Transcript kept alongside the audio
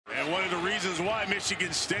one of the reasons why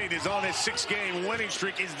Michigan State is on a 6-game winning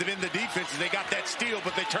streak is that in the defense they got that steal,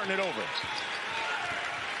 but they turn it over.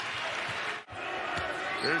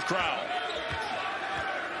 Here's Crowl.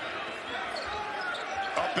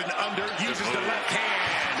 Up and under, uses the left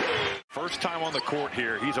hand. First time on the court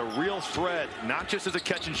here. He's a real threat, not just as a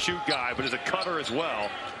catch-and-shoot guy, but as a cutter as well.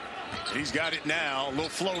 He's got it now. A little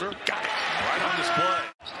floater. Got it. Right on display.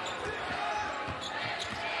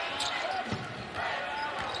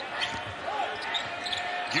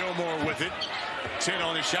 Gilmore with it. 10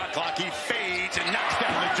 on the shot clock. He fades and knocks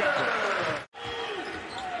down the jumper.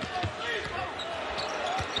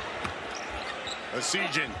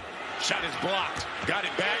 Esigian. Shot is blocked. Got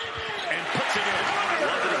it back and puts it in. I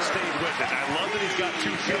love that he stayed with it. I love that he's got 2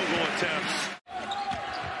 field goal attempts.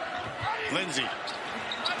 Lindsey.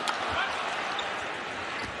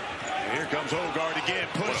 And here comes Hogard again,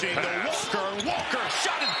 pushing the Walker.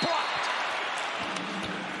 Shot is blocked.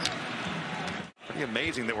 Pretty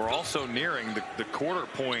amazing that we're also nearing the quarter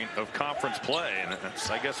point of conference play. And that's,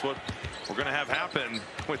 I guess, what we're going to have happen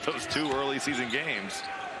with those 2 early season games.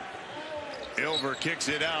 Ilver kicks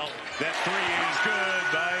it out. That 3 is good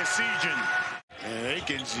by Esigian. And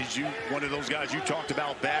Akins is one of those guys you talked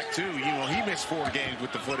about back too. You know, he missed 4 games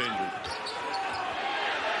with the foot injury.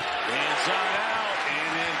 Inside out,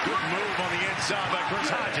 and then good move on the inside by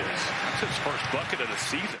Chris Hodges. That's his first bucket of the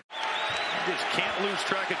season. You just can't lose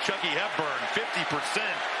track of Chucky Hepburn. 50%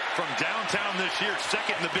 from downtown this year,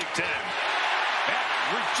 second in the Big Ten.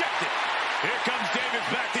 Rejected. Here comes Davis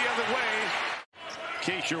back the other way. In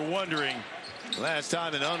case you're wondering, last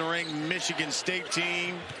time an unranked Michigan State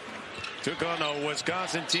team took on a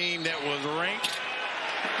Wisconsin team that was ranked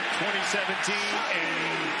 2017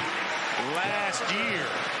 and last year.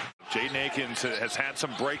 Jaden Akins has had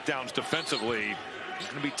some breakdowns defensively. He's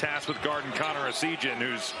going to be tasked with guarding Connor Esigian,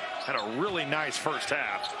 who's had a really nice first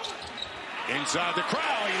half. Inside the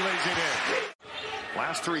crowd, he lays it in.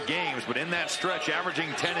 Last 3 games, but in that stretch,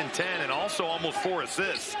 averaging 10 and 10 and also almost 4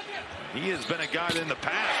 assists. He has been a guy that in the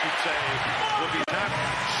past would say, well, if he's not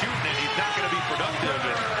shooting it, he's not going to be productive,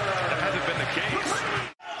 and that hasn't been the case.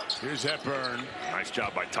 Here's Hepburn. Nice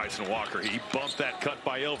job by Tyson Walker. He bumped that cut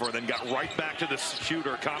by Ilver, then got right back to the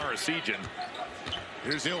shooter, Connor Esigian.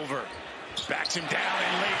 Here's Ilver. Backs him down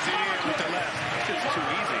and lays it in with the left. It's too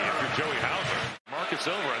easy if you're Joey Hauser. Marcus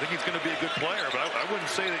Ilver, I think he's going to be a good player, but I wouldn't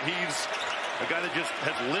say that he's a guy that just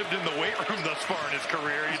has lived in the weight room thus far in his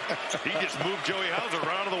career. He just moved Joey Hauser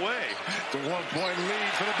right out of the way. The 1-point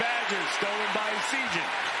lead for the Badgers, stolen by Esigian.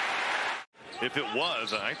 If it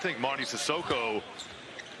was, I think Marty Sissoko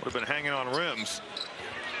would have been hanging on rims.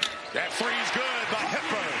 That three's good by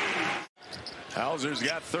Hepburn. Hauser's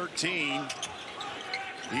got 13.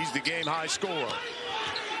 He's the game-high scorer.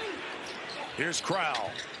 Here's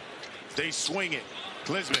Crowl. They swing it.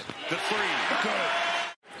 Klisman, the 3, good.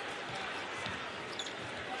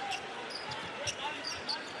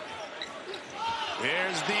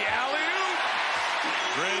 There's the alley-oop.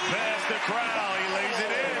 Great pass to Crowl. He lays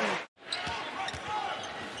it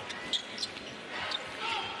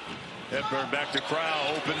in. Hepburn back to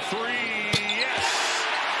Crowl. Open 3. Yes.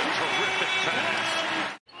 A terrific pass.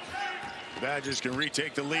 Badgers can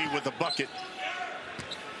retake the lead with a bucket.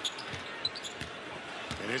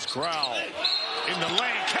 And it's Crowl in the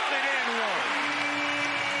lane. Count it in.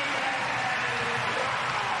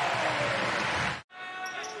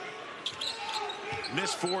 1.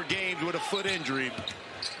 Missed 4 games with a foot injury.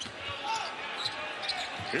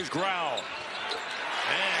 Here's Crowl.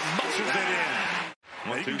 And muscles it in.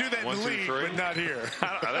 Well, you can do that in the league, but not here.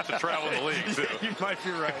 That's a travel in the league, too. You might be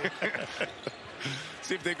right.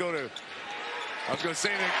 See if they go to... I was going to say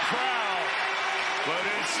that Crowl, but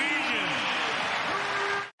Esigian.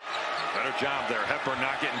 Better job there. Hepburn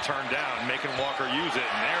not getting turned down, making Walker use it.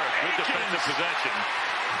 And there, a good defensive possession.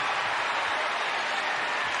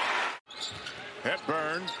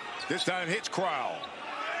 Hepburn, this time hits Crowl.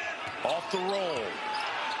 Off the roll.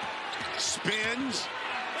 Spins.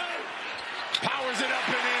 Powers it up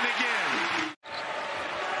and in again.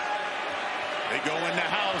 They go into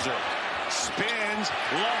Hauser. Spins.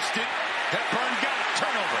 Lost it. Hepburn got it.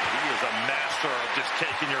 Turnover. He is a master of just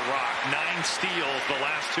taking your rock. 9 steals the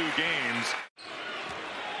last 2 games.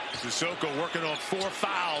 Sissoko working on 4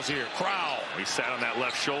 fouls here. Crowl. He sat on that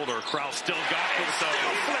left shoulder. Crowl still got it. Still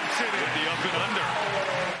flips it with the up and under.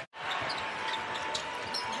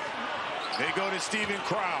 They go to Steven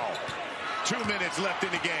Crowl. 2 minutes left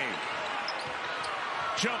in the game.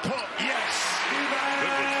 Jump hook. Yes.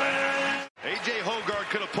 A.J. Hogard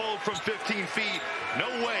could have pulled from 15 feet. No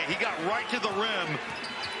way. He got right to the rim.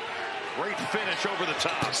 Great finish over the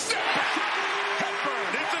top. Step back.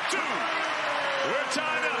 Hepburn. It's a 2. We're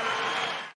tied up.